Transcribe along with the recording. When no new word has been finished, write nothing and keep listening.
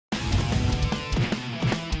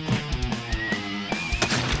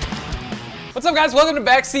What's up, guys? Welcome to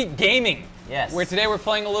Backseat Gaming. Yes. Where today we're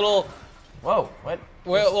playing a little... Whoa, what?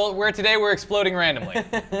 Where today we're exploding randomly.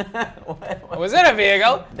 What? Was it a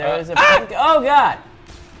vehicle? There was a pink... Oh, God!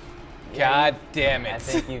 God damn it. I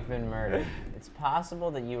think you've been murdered. It's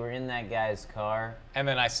possible that you were in that guy's car. And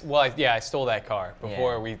then I stole that car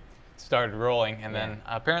before we started rolling, and then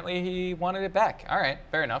apparently he wanted it back. All right,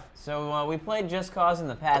 fair enough. So we played Just Cause in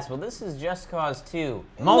the past. Well, this is Just Cause 2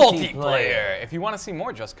 multiplayer. If you want to see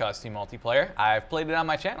more Just Cause 2 multiplayer, I've played it on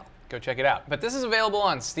my channel. Go check it out. But this is available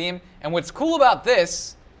on Steam, and what's cool about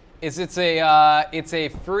this is it's a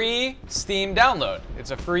free Steam download. It's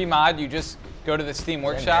a free mod. You just go to the Steam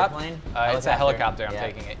Workshop. It's a helicopter. I'm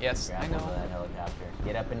taking it. Yes, I know. That helicopter.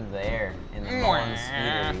 Get up into the air in the Mullen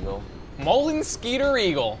Skeeter Eagle. Mullen Skeeter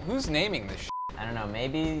Eagle. Who's naming this shit? I don't know.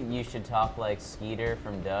 Maybe you should talk like Skeeter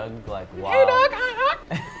from Doug. Like, wow. Hey, Doug. Hi,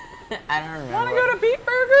 Doug. I don't remember. Want to go to Beat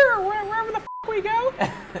Burger or wherever the f we go?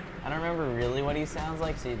 I don't remember really what he sounds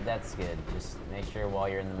like. See, that's good. Just make sure while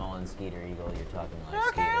you're in the Mullen Skeeter Eagle, you're talking like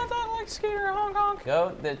Skeeter. Okay, I'll talk like Skeeter. Honk honk.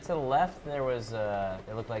 Go to the left. There was.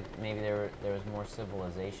 It looked like maybe there was more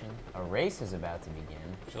civilization. A race is about to begin.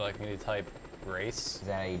 Would you like me to type race? Is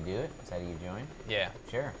that how you do it? Is that how you join? Yeah.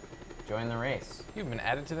 Sure. Join the race. You've been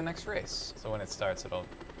added to the next race. So when it starts, it'll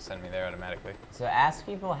send me there automatically. So ask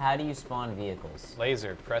people, how do you spawn vehicles?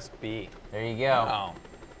 Laser, press B. There you go. Oh.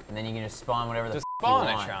 And then you can just spawn whatever the just f you want.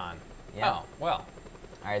 spawn it, Sean. Yeah. Oh, well.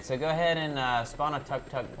 All right, so go ahead and spawn a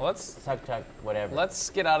tuk-tuk. Well, let's tuk-tuk, whatever. Let's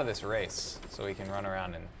get out of this race so we can run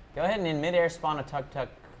around and... Go ahead and in midair spawn a tuk-tuk,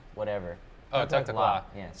 whatever. Oh, tuk-tuk law.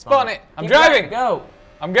 Yeah, spawn it. I'm driving. Go.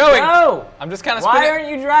 I'm going. Go. I'm just kind of spinning. Why aren't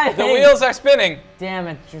you driving? The wheels are spinning. Damn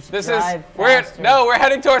it! Just this drive is faster. we're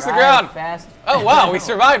heading towards the ground. Fast. Oh wow, we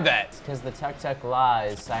survived that. Because the tuk-tuk law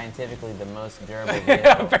is scientifically the most durable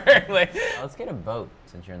vehicle. Apparently. Let's get a boat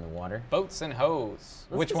since you're in the water. Boats and hoes.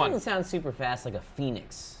 Which one? Doesn't sound super fast, like a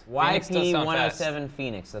Phoenix. Phoenix does sound YP107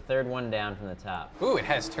 Phoenix, the third one down from the top. Ooh, it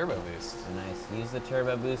has turbo boost. Oh, nice. Use the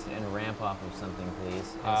turbo boost and ramp off of something,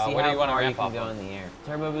 please. And see what how do you want to far ramp you off can go of? in the air.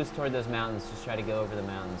 Turbo boost toward those mountains. Just try to go over the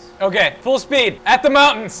mountains. Okay, full speed at the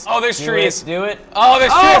mountains. Oh, there's trees. Do it. Oh,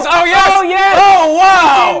 there's trees. Oh yes. Oh yes. Oh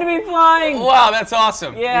wow. You seem to be flying. Wow, that's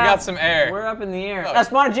awesome. Yeah. You got some air. We're up in the air. Oh.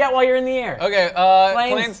 Spawn a jet while you're in the air. Okay.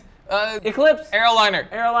 Planes. Eclipse. Airliner.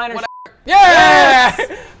 Airliner. Whatever. Yeah.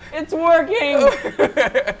 Yes! It's working!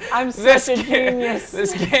 I'm such a genius.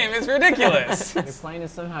 This game is ridiculous. Your plane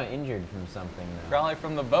is somehow injured from something, though. Probably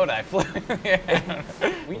from the boat I flew.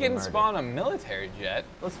 We can spawn a military jet.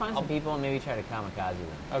 Let's find some people and maybe try to kamikaze them.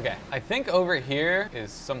 Okay. I think over here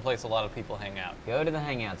is someplace a lot of people hang out. Go to the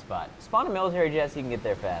hangout spot. Spawn a military jet so you can get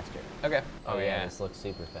there faster. Okay. Oh yeah, this looks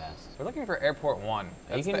super fast. We're looking for Airport 1.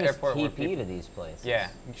 That's you can the just airport TP to these places. Yeah.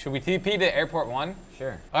 Should we TP to Airport 1?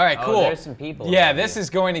 Sure. All right, cool. Oh, there's some people. Yeah, this is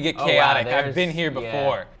going to get chaotic. Wow, I've been here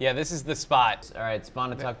before. Yeah, this is the spot. All right,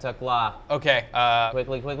 spawn a tuk-tuk law. Okay.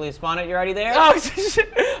 Quickly spawn it. You're already there? Oh,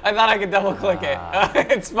 shit. I thought I could double click it.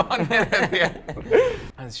 It spawned in.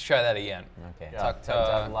 Let's try that again. Okay.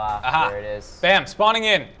 Tuk-tuk law. Aha. There it is. Bam, spawning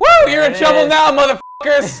in. Woo, you're in trouble now,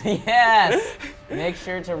 motherfuckers. Yes. Make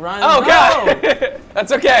sure to run. Oh, God.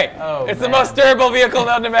 That's okay. Oh, it's the most durable vehicle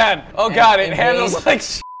known to man. Oh, God, it handles like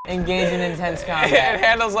shit. Engage in intense combat. It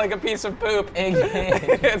handles like a piece of poop.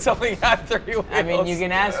 It's only got 3 wheels. I mean, you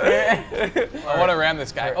can ask for it. I want to ram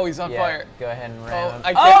this guy. Oh, he's on fire. Go ahead and ram him.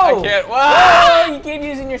 I can't. Wow. Oh, you keep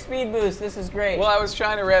using your speed boost. This is great. Well, I was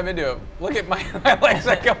trying to ram into him. Look at my legs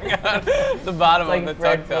are coming out the bottom of the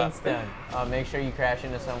tuk-tuk. Make sure you crash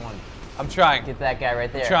into someone. I'm trying. Get that guy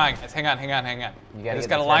right there. I'm trying. Hang on. You just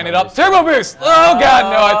gotta line it up. Turbo boost! Oh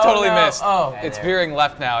God, no! I totally missed. Oh, it's veering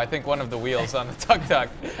left now. I think one of the wheels on the tuk-tuk.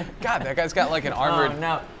 God, that guy's got like an armored. Oh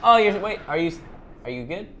no! Oh, wait. Are you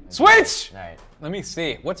good? Switch! All right. Let me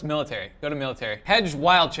see. What's military? Go to military. Hedge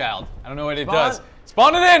Wild Child. I don't know what it does.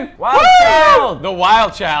 Spawn it in! Wild Child! The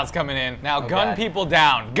Wild Child's coming in. Now gun people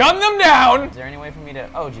down. Gun them down! Is there any way for me to,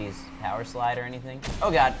 oh geez, power slide or anything? Oh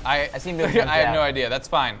God, I seem to have I have no idea. That's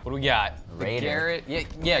fine. What do we got? Raider.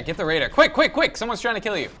 Yeah, get the Raider. Quick. Someone's trying to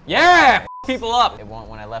kill you. Yeah! People up. It won't,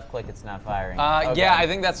 when I left click, it's not firing. Yeah, I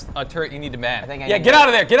think that's a turret you need to man. Get out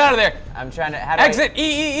of there. I'm trying to, Exit,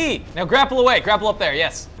 E. Now grapple away, grapple up there,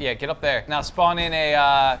 yes. Yeah, get up there. Now spawn in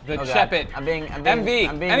the Chepit.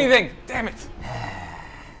 MV, anything. Damn it.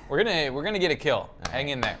 We're gonna get a kill. Hang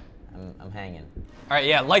in there. I'm hanging. All right,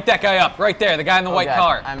 yeah, light that guy up right there, the guy in the white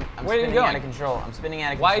car. I'm Where are you spinning going? out of control. I'm spinning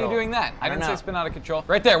out of control. Why are you doing that? I didn't say spin out of control.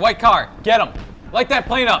 Right there, white car. Get him. Light that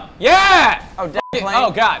plane up. Yeah! Oh, plane.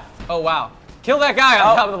 Oh God. Oh wow. Kill that guy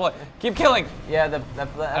on top of the plane. Keep killing. Yeah,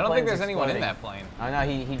 I don't think there's anyone in that plane. Oh no,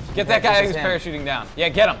 he get that guy who's parachuting down. Yeah,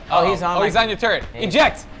 get him. Oh, he's on. He's on your turret.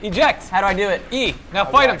 Eject. Eject. How do I do it? E. Now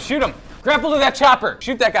fight him. Shoot him. Grapple to that chopper.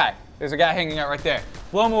 Shoot that guy. There's a guy hanging out right there.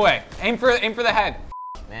 Blow him away. Aim for the head.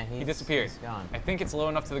 Man, he disappeared. He's gone. I think it's low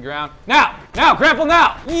enough to the ground. Now, grapple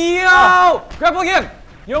now. Yo! Grapple again.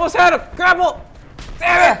 You almost had him. Grapple.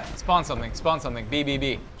 Damn it. Spawn something. Spawn something.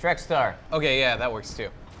 B. Trek Star. Okay, yeah, that works too.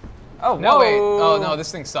 Oh, no, whoa. wait. Oh, no,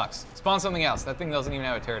 this thing sucks. Spawn something else. That thing doesn't even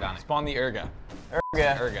have a turret on it. Spawn the Urga.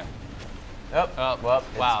 Urga. Oh, well,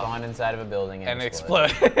 it wow. spawned inside of a building and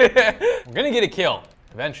exploded. We're gonna get a kill,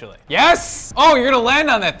 eventually. Yes! Oh, you're gonna land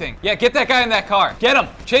on that thing. Yeah, get that guy in that car. Get him.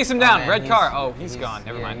 Chase him down. Man, Red car. Oh, he's gone.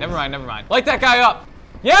 Never yeah, mind. Light that guy up.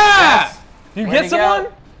 Yeah! Yes! You get someone?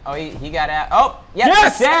 Oh, he got out. Oh,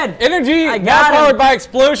 yes! He's dead. Energy now powered by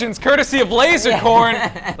explosions, courtesy of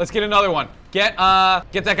Lasercorn. Let's get another one. Get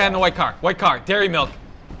that guy in the white car. White car. Dairy milk.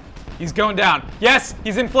 He's going down. Yes!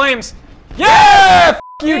 He's in flames. Yeah! F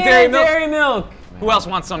you, Dairy milk. Dairy milk. Who else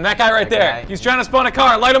wants some? That guy right there. He's trying to spawn a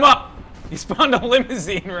car. Light him up. He spawned a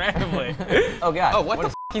limousine randomly. Oh, God. Oh, what the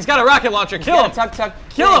f? He's got a rocket launcher. Kill him. Tuck.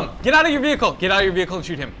 Kill him. Get out of your vehicle. Get out of your vehicle and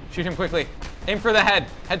shoot him. Shoot him quickly. Aim for the head.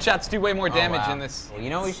 Headshots do way more damage in this. Well,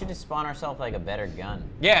 you know, we should just spawn ourselves like a better gun.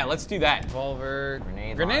 Yeah, let's do that. Revolver.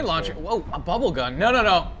 Grenade launcher. Whoa, a bubble gun.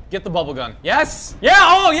 No. Get the bubble gun. Yes. Yeah,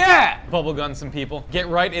 oh yeah. Bubble gun some people. Get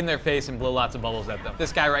right in their face and blow lots of bubbles at them.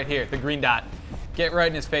 This guy right here, the green dot. Get right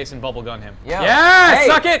in his face and bubble gun him. Yo. Yeah, hey,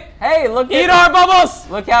 suck it. Hey, look at Eat our bubbles.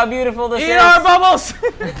 Look how beautiful this is. Eat our bubbles.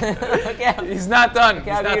 Look out. He's not done. He's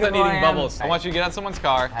not done I eating bubbles. I want you to get on someone's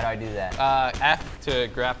car. How do I do that? F to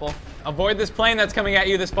grapple. Avoid this plane that's coming at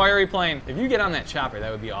you, this fiery plane. If you get on that chopper,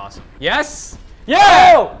 that would be awesome. Yes?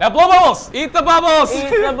 Yeah! Oh! Now blow bubbles! Eat the bubbles! Eat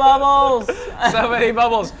the bubbles! So many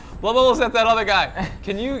bubbles. Blow bubbles at that other guy.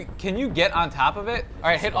 Can you get on top of it? All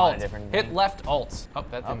right, hit alt. Hit left alt. Oh,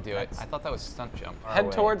 that didn't do it. I thought that was stunt jump.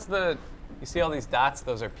 Head towards the, you see all these dots?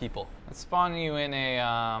 Those are people. Let's spawn you in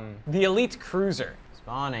a, the elite cruiser.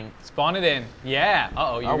 Spawning. Spawn it in. Yeah.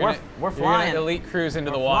 Uh-oh, we're flying. You're gonna elite cruise into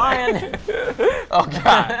the water. Oh,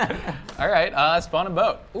 God. All right, spawn a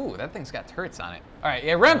boat. Ooh, that thing's got turrets on it. All right,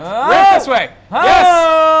 yeah, ramp this way.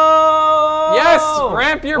 Oh! Yes,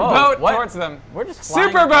 ramp your boat towards them. We're just flying.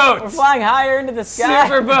 Super boat. We're flying higher into the sky.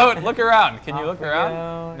 Super boat. Look around. Can you look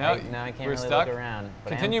around? No, I can't really look around.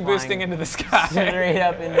 Continue boosting into the sky. Straight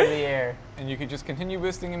up into the air. And you could just continue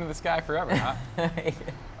boosting into the sky forever, huh?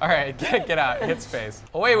 All right, get out. Hit space.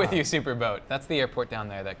 Away with you, super boat. That's the airport down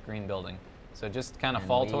there, that green building. So just kind of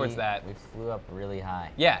fall towards that. We flew up really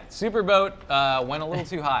high. Yeah, super boat went a little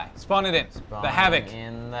too high. Spawn it in. Spawn the Havoc.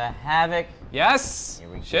 In the Havoc. Yes. Here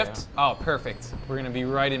we Shift. Go. Oh, perfect. We're gonna be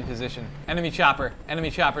right in position. Enemy chopper.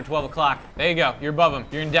 12 o'clock. There you go. You're above him.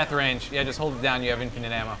 You're in death range. Yeah, just hold it down. You have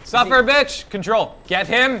infinite ammo. Suffer, bitch. Control. Get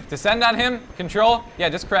him. Descend on him. Control. Yeah,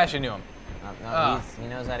 just crash into him. No, he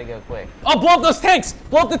knows how to go quick. Oh, blow up those tanks.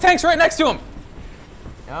 Blow up the tanks right next to him.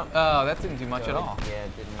 Oh, that didn't do much at all. Yeah,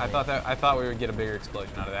 it didn't. Really. I thought we would get a bigger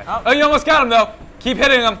explosion out of that. Oh, you almost got him though. Keep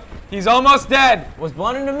hitting him. He's almost dead. Was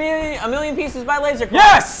blown into a million pieces by Lasercorn.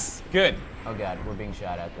 Yes. Good. Oh God, we're being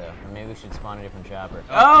shot at though. Or maybe we should spawn a different chopper.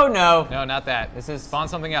 Oh no. No, not that. This is spawn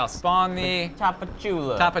something else. Spawn the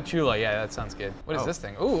Tapachula. Tapachula. Yeah, that sounds good. What is this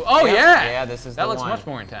thing? Ooh. Oh yeah. Yeah, this is the one. That looks much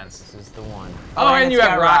more intense. This is the one. Oh, and you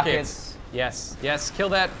have rockets. Yes. Kill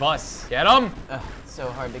that bus. Get him. It's so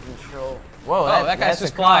hard to control. Whoa, that guy's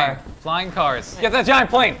just flying. Flying cars. Get that giant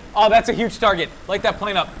plane. Oh, that's a huge target. Light that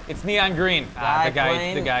plane up. It's neon green. The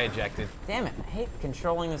guy ejected. Damn it, I hate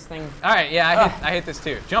controlling this thing. All right, yeah, I hate this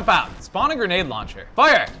too. Jump out. Spawn a grenade launcher.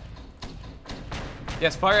 Fire.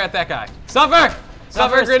 Yes, fire at that guy.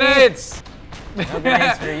 Suffer grenades. No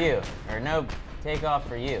grenades for you. Or no takeoff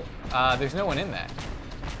for you. There's no one in that.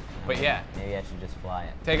 But yeah. Maybe I should just fly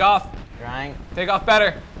it. Take off. Trying. Take off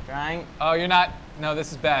better. Trying. Oh, you're not. No,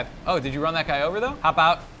 this is bad. Oh, did you run that guy over though? Hop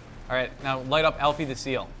out. All right, now light up Alfie the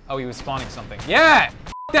Seal. Oh, he was spawning something. Yeah!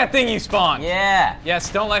 That thing you spawned. Yeah.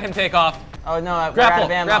 Yes, don't let him take off. Oh no, grapple.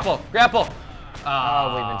 Oh, Grapple. we've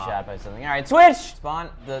been shot by something. All right, switch. Spawn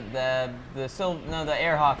the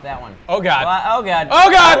Airhawk, that one. Oh God. Oh God.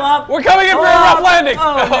 Oh God. We're coming in for a rough landing.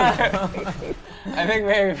 Oh no. I think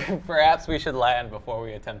maybe perhaps we should land before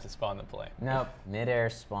we attempt to spawn the plane. Nope. Mid-air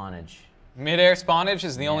spawnage. Mid-air spawnage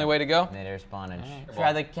is the only way to go? Mid-air spawnage.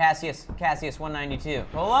 Try the Cassius 192.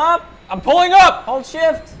 Pull up! I'm pulling up! Hold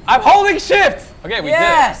shift! I'm holding shift! Okay, we did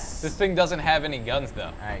it. This thing doesn't have any guns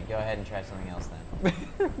though. Alright, go ahead and try something else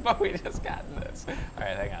then. But we just got this.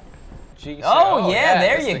 Alright, hang on. Yeah,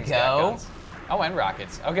 there you go. Oh, and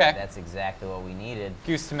rockets. Okay. That's exactly what we needed.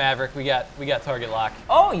 Goose to Maverick, we got target lock.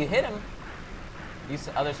 Oh, you hit him. Use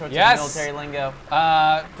other sorts Yes. of military lingo.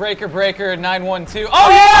 Breaker 912. Oh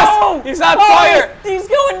yes! He's on fire! He's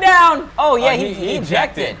going down! Oh yeah, he he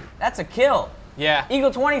ejected. That's a kill. Yeah.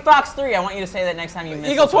 Eagle 20, Fox 3. I want you to say that next time you miss.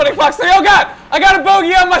 Eagle 20, Fox 3. Oh god! I got a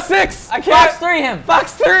bogey on my 6! I can't. Fox 3 him.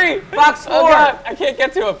 Fox 3! Fox 4. Oh god, I can't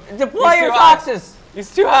get to him. Deploy He's your too high. foxes.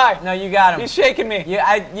 He's too high. No, you got him. He's shaking me.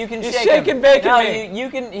 Yeah, you can He's shake shaking him. bacon no, me. you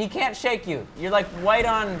can. He can't shake you. You're like white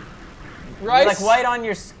on. Rice? You're like white on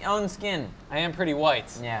your own skin. I am pretty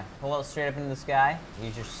white. Yeah. Pull it straight up into the sky.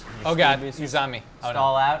 Use your Oh god, he's on me. Oh,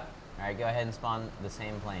 stall out. All right, go ahead and spawn the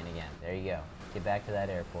same plane again. There you go. Get back to that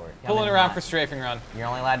airport. Pulling around for strafing run. You're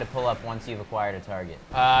only allowed to pull up once you've acquired a target.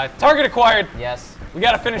 Target acquired. Yes. We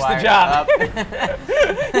gotta finish the Acquired. job.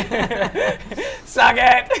 Suck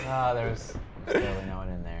it. Oh, there's barely no one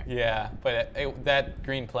in there. Yeah, but that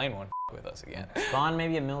green plane won't with us again. Spawn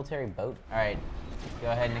maybe a military boat. All right.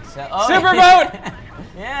 Go ahead and accept. Oh, Super boat!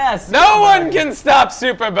 Yes. No one can stop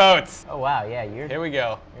super boats. Oh wow, yeah, you're. Here we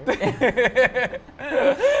go.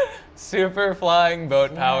 Super flying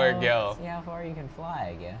boat power go. See how far you can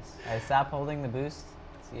fly, I guess. All right, stop holding the boost.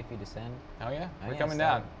 See if you descend. Oh yeah, we're yeah, coming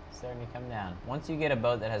down. Starting to come down. Once you get a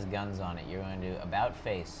boat that has guns on it, you're going to about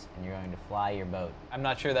face, and you're going to fly your boat. I'm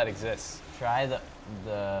not sure that exists. Try the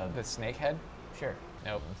snake head? Sure.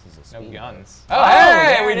 Nope. This is a No speed guns. boat. Oh,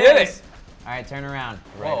 hey, there we it did is. it. All right, turn around.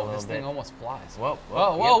 Right a Whoa, little this bit. thing almost flies. Whoa,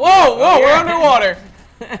 Whoa, whoa, yep, whoa, yep. whoa, Here. we're underwater.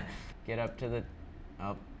 Get up to the.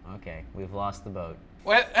 Oh, okay. We've lost the boat.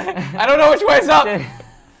 What? I don't know which way's up.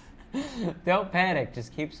 Don't panic.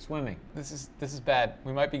 Just keep swimming. This is bad.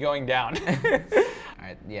 We might be going down. All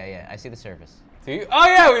right. Yeah. I see the surface. Do you? Oh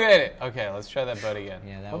yeah, we made it. Okay, let's try that boat again.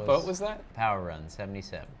 Yeah, that what was boat was that? Power Run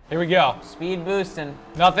 77. Here we go. Speed boosting.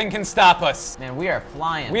 Nothing can stop us. Man, we are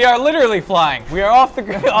flying. We are literally flying. We are off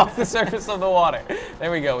the surface of the water. There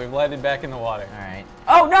we go. We've landed back in the water. All right.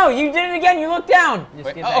 Oh no, you did it again. You looked down. Just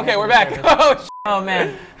Wait, get back okay, up we're to the back. surface. Oh, Oh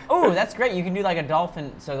man. Oh, that's great. You can do like a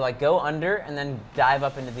dolphin. So like go under and then dive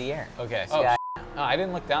up into the air. okay. Sky. Oh, I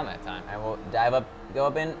didn't look down that time. I will dive up, go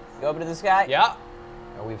up into the sky. Yeah.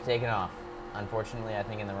 Oh, we've taken off. Unfortunately, I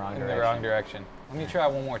think in the wrong direction. In the wrong direction. Let me try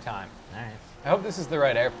one more time. All right. I hope this is the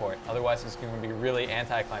right airport. Otherwise, it's going to be really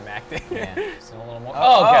anticlimactic. Yeah. Just a little more.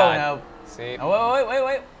 Oh, God. no. See? Oh,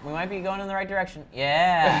 wait. We might be going in the right direction.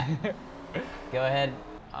 Yeah. Go ahead.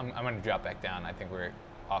 I'm going to drop back down. I think we're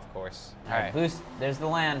off course. All right. Boost. There's the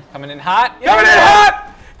land. Coming in hot. Yeah. Coming in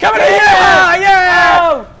hot. Coming in. Yeah.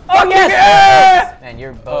 Yeah. Oh yes. Yeah. Man,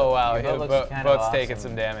 your boat. Oh wow. Your boat The looks kind boat's of taking awesome.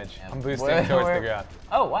 some damage. Yeah. I'm boosting towards the ground.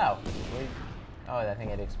 Oh wow. Oh, I think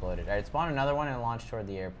it exploded. All right, spawn another one and launch toward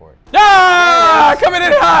the airport. Ah! Coming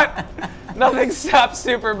in hot. Nothing stops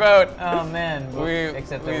super boat. Oh man.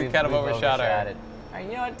 Except that we we've kind of we've overshot our. it. All right,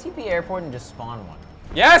 you know what? TP airport and just spawn one.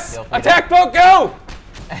 Yes. Feel free Attack boat. Go.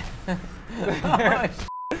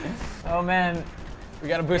 Oh man. We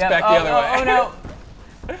got to boost back the other way. Oh no.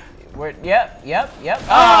 Yep.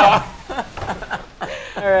 Oh.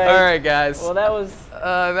 All right. All right, guys. Well, that was.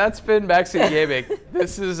 That's been Backseat Gaming.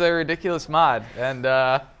 This is a ridiculous mod, and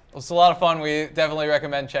it was a lot of fun. We definitely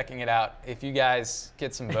recommend checking it out. If you guys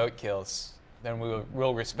get some boat kills, then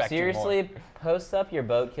we'll respect you more. Seriously, post up your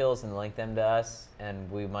boat kills and link them to us, and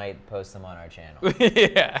we might post them on our channel.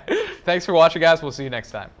 Yeah. Thanks for watching, guys. We'll see you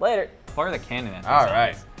next time. Later. Fire the cannon at All those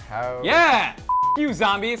right. zombies. Yeah. You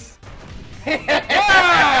zombies.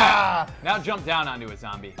 Yeah! Now jump down onto a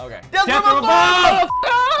zombie. Okay. Get from above!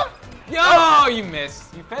 Yo, you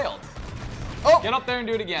missed. You failed. Oh! Get up there and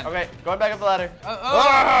do it again. Okay, going back up the ladder.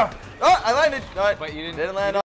 Oh! Oh, I landed. No, But you didn't land on.